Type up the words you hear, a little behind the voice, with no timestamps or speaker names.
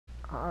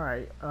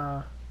Alright,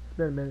 it's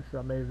been a minute since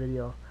I made a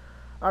video.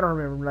 I don't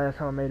remember the last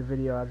time I made a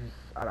video.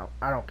 I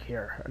don't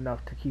care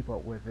enough to keep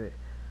up with it.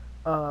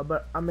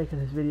 But I'm making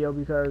this video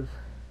because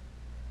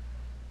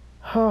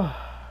a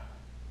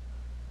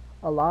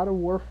lot of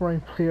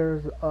Warframe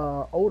players,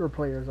 older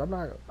players.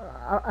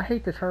 I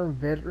hate the term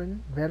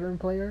veteran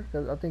player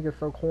because I think it's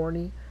so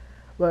corny.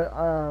 But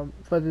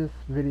for this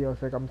video's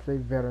sake, I'm gonna say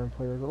veteran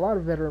players. A lot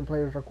of veteran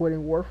players are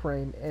quitting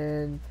Warframe,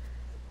 and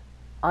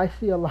I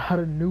see a lot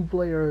of new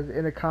players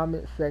in the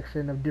comment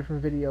section of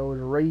different videos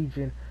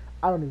raging.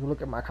 I don't even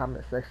look at my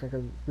comment section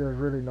because there's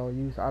really no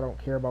use. I don't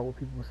care about what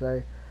people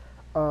say.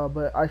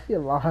 But I see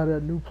a lot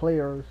of new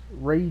players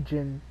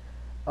raging,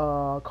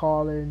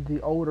 calling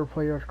the older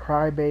players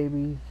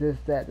crybabies, this,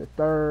 that, the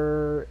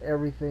third,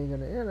 everything,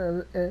 and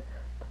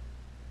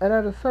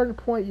at a certain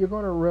point, you're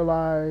gonna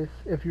realize,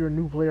 if you're a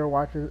new player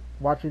watching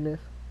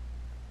this,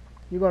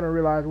 you're gonna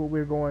realize what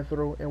we're going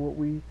through and what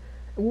we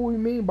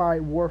mean by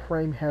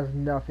Warframe has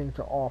nothing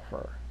to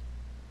offer.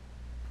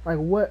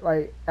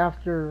 Like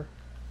after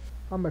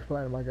how much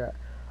platinum I got?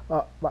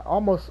 Like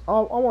almost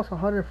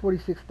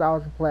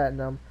 146,000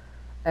 platinum.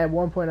 At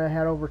one point I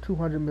had over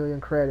 200 million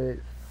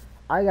credits.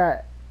 I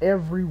got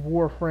every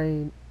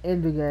Warframe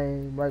in the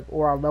game,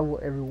 or I level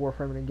every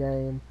Warframe in the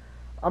game.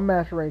 I'm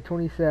master rank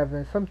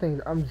 27. Some things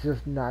I'm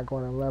just not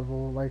going to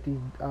level, like these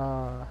what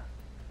are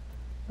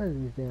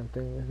these damn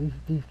things?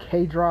 These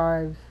K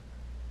drives.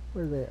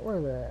 Where is that? Where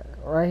is that?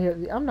 Right here.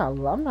 I'm not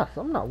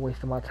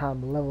wasting my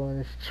time leveling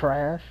this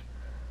trash.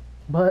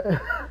 But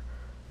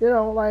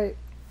like,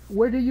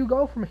 where do you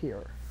go from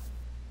here?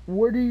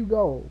 Where do you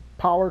go?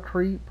 Power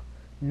creep,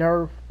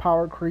 nerf,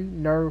 power creep,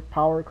 nerf,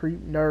 power creep,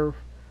 nerf,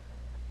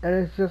 and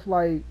it's just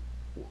like,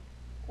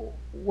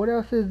 what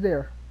else is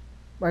there?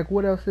 Like,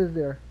 what else is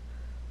there?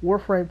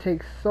 Warframe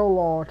takes so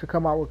long to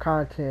come out with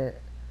content,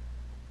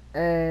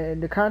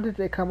 and the content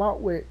they come out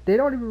with, they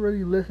don't even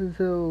really listen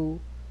to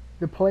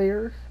the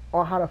players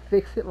on how to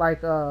fix it.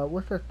 Like,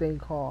 what's that thing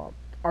called?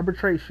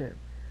 Arbitration.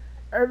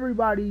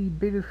 Everybody's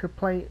biggest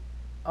complaint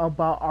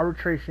about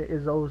arbitration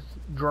is those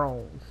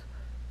drones.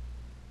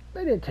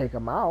 They didn't take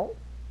them out.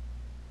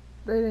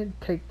 They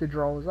didn't take the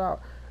drones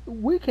out.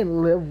 We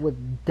can live with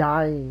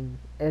dying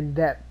and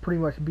that pretty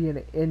much being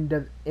the end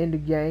of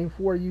game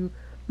for you,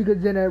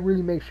 because then that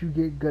really makes you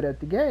get good at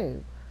the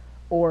game,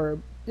 or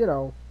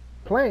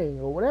playing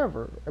or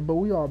whatever. But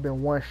we all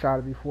been one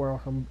shotted before on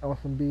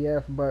some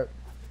BS. But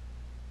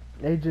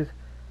they just,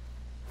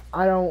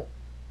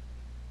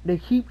 they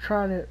keep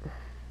trying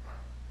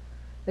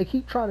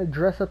to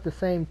dress up the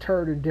same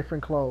turd in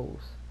different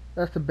clothes.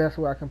 That's the best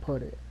way I can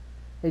put it.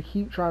 They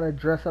keep trying to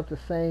dress up the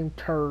same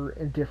turd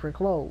in different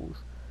clothes.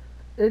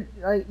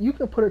 You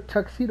can put a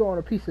tuxedo on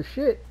a piece of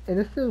shit, and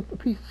it's still a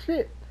piece of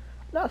shit.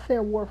 I'm not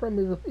saying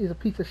Warframe is a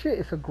piece of shit.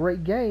 It's a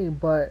great game,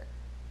 but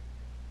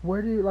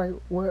where do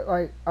you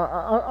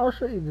I'll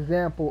show you an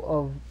example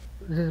of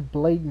just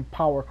blatant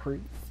power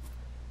creep.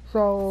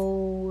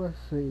 So let's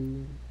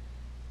see.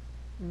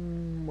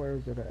 Where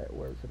is it at?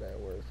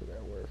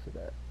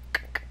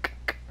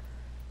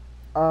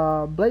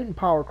 Blatant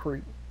power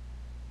creep.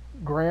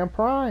 Grand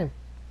Prime.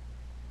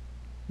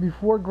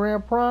 Before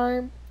Grand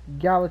Prime,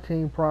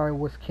 Galatine Prime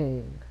was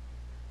king.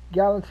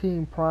 But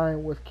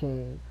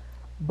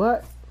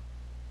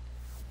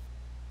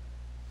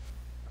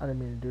I didn't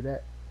mean to do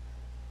that.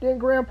 Then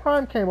Grand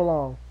Prime came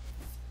along.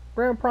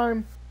 I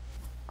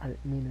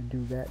didn't mean to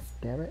do that,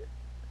 damn it.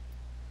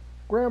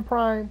 Grand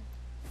Prime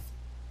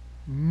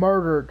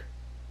murdered,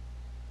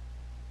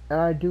 and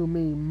I do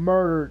mean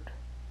murdered,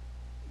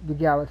 the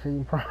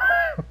Galatine Prime.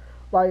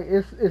 Like,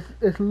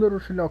 it's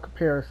little to no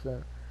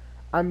comparison.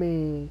 I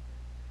mean,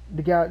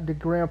 the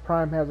Grand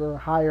Prime has a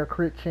higher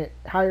crit chance,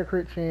 higher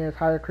crit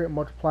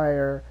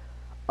multiplier,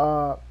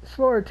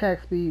 slower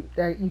attack speed.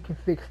 That you can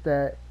fix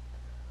that.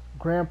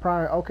 Grand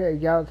Prime, okay,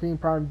 Galatine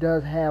Prime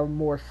does have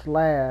more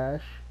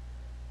slash,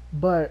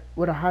 but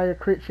with a higher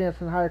crit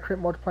chance and higher crit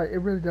multiplier, it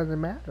really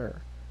doesn't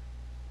matter.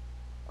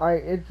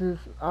 It's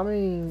just,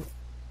 and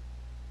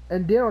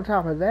then on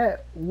top of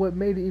that, what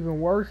made it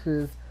even worse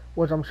is,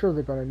 which I'm sure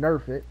they're gonna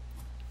nerf it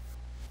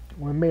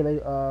when Melee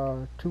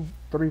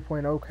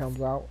 3.0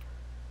 comes out.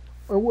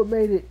 And what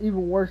made it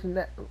even worse than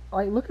that,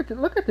 look at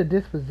the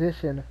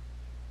disposition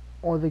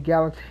on the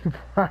Galatine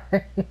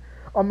Prime.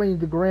 I mean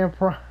the Grand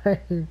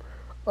Prime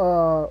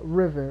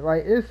Riven.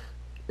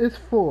 It's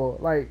full.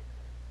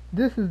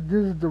 This is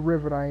the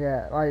Riven I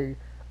got.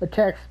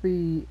 Attack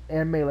speed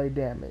and melee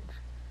damage.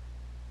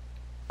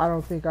 I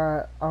don't think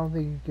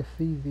you can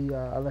see the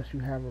unless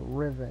you have a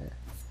Riven.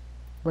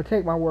 But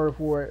take my word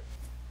for it,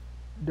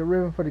 the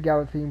Riven for the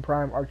Galatine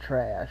Prime are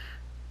trash.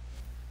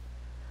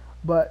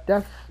 But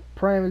that's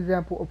prime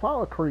example of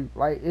power creep.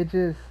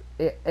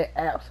 It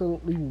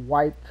absolutely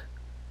wiped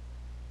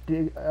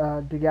the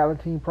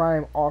Galatine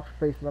Prime off the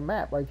face of the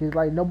map. It's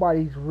like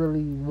nobody's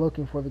really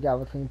looking for the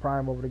Galatine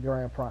Prime over the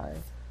Grand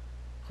Prime.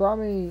 So I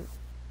mean,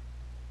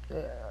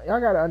 y'all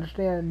gotta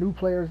understand, new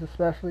players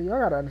especially. Y'all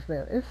gotta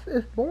understand,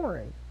 it's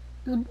boring.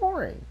 It's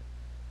boring.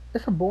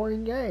 It's a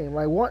boring game.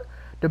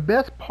 The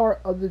best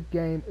part of this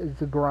game is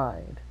the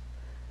grind.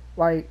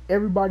 Like,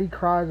 everybody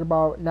cries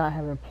about not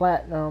having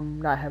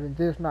platinum, not having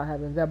this, not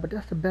having that, but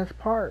that's the best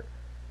part.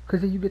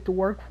 Because then you get to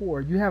work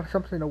for it. You have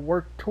something to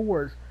work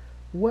towards.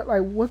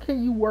 What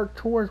can you work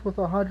towards with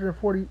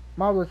 140,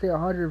 might as well say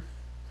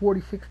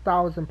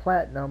 146,000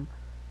 platinum?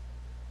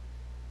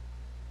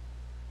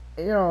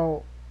 You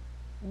know,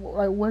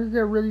 like, what is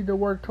there really to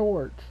work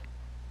towards?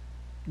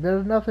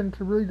 There's nothing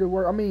to really to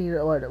work. I mean,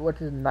 what's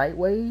this,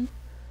 Nightwave?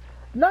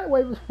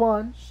 Nightwave was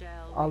fun.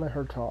 I'll let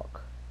her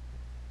talk.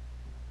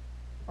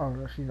 Oh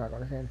no, she's not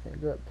gonna say anything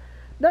good.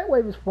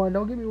 Nightwave is fun.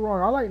 Don't get me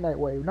wrong. I like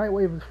Nightwave.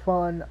 Nightwave is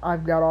fun.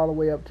 I've got all the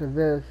way up to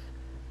this,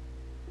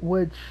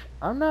 which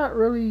I'm not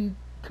really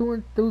too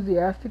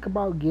enthusiastic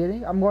about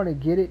getting. I'm going to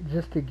get it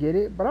just to get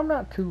it, but I'm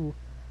not too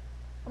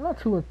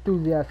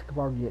enthusiastic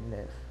about getting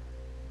this.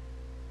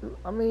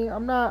 I mean,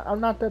 I'm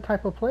not that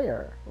type of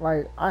player.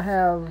 Like, I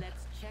have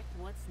Let's check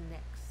what's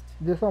next.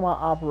 this on my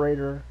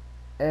operator,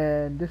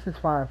 and this is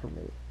fine for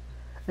me.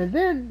 And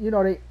then, you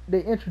know,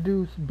 they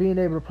introduced being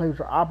able to play with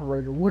your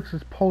operator, which is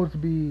supposed to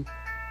be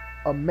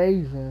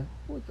amazing.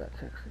 What's that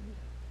texting me?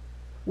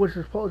 Which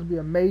is supposed to be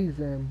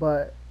amazing,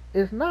 but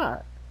it's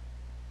not.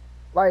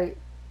 Like,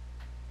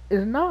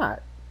 it's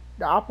not.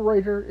 The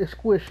operator is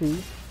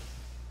squishy.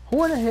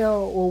 Who in the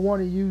hell will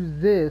want to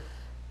use this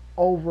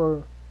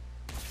over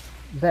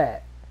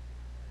that?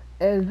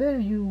 And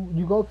then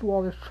you go through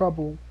all this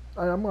trouble,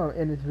 and I'm going to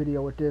end this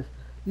video with this.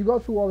 You go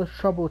through all this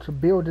trouble to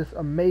build this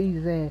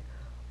amazing,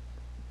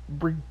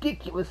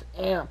 ridiculous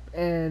amp,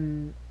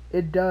 and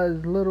it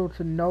does little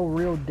to no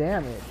real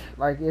damage.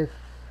 Like,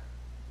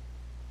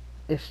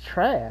 it's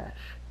trash.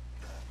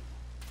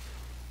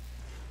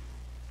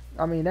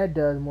 I mean, that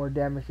does more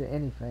damage than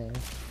anything,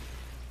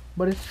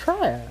 but it's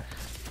trash.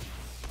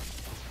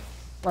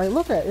 Like,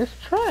 look at it, it's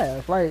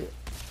trash. Like,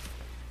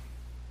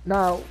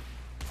 now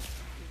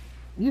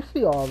you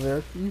see all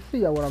this, you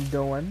see what I'm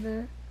doing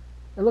there,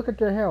 and look at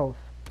their health.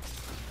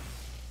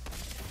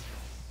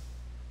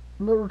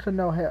 Little to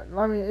no health.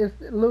 I mean, it's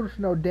little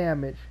to no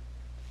damage.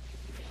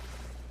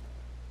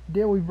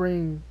 Then we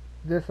bring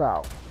this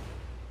out.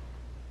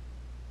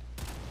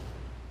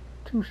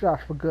 2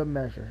 shots for good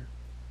measure.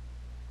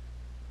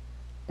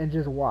 And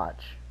just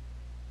watch.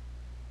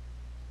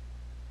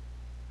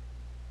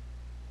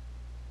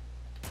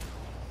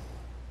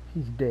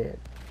 He's dead.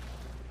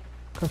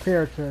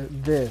 Compared to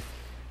this.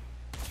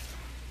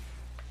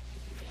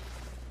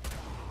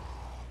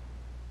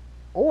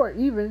 Or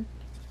even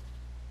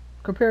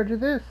compared to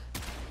this.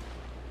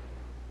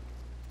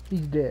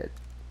 He's dead.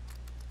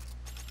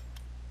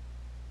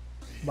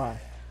 Bye.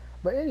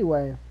 But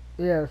anyway,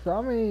 yeah, so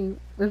I mean,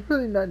 there's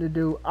really nothing to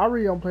do. I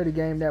really don't play the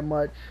game that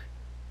much.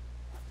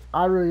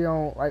 I really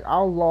don't, like,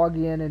 I'll log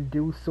in and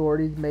do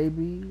sorties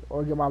maybe,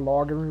 or get my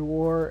login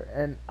reward,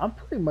 and I'm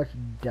pretty much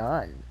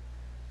done.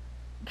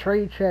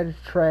 Trade chat is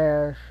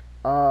trash.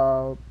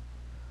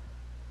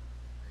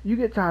 You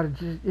get tired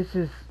of it's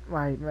just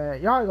like,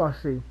 man, y'all gonna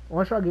see.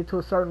 Once y'all get to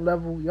a certain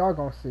level, y'all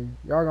gonna see.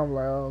 Y'all gonna be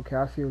like, oh, okay,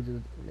 I see what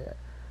you, yeah.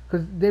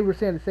 Because they were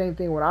saying the same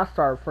thing when I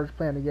started first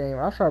playing the game.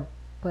 I started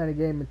playing the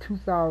game in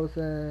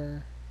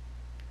 2000,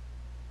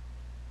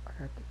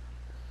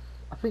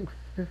 I think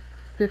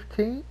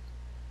 15.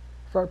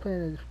 Started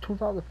playing in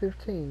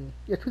 2015.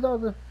 Yeah,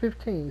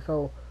 2015.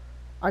 So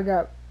I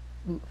got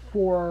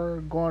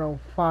 4 going on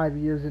 5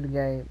 years in the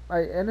game.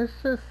 Like, and it's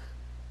just,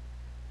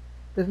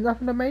 there's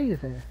nothing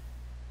amazing.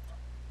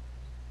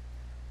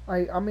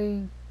 Like, I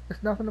mean,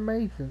 it's nothing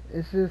amazing.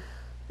 It's just,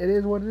 it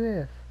is what it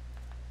is.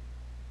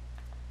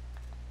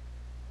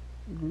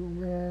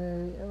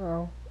 Man, you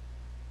know,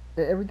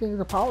 everything is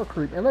a power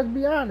creep. And let's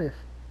be honest,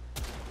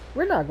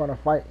 we're not gonna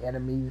fight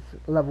enemies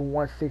level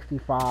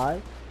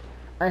 165.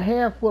 A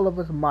handful of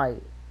us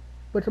might,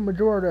 but the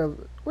majority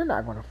of we're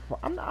not gonna.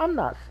 I'm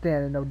not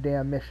standing no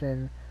damn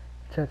mission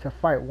to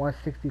fight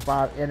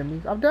 165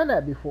 enemies. I've done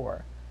that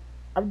before.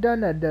 I've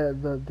done that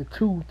the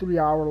 2-3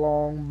 hour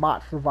long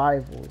mock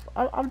survivals.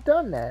 I've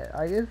done that.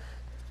 Like, it's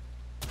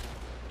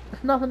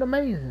nothing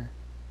amazing.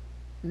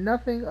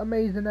 Nothing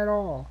amazing at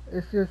all.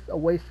 It's just a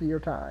waste of your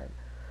time.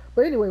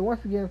 But anyway,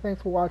 once again,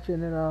 thanks for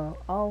watching, and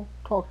I'll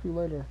talk to you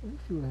later. Let me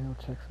see what the hell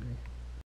checks me.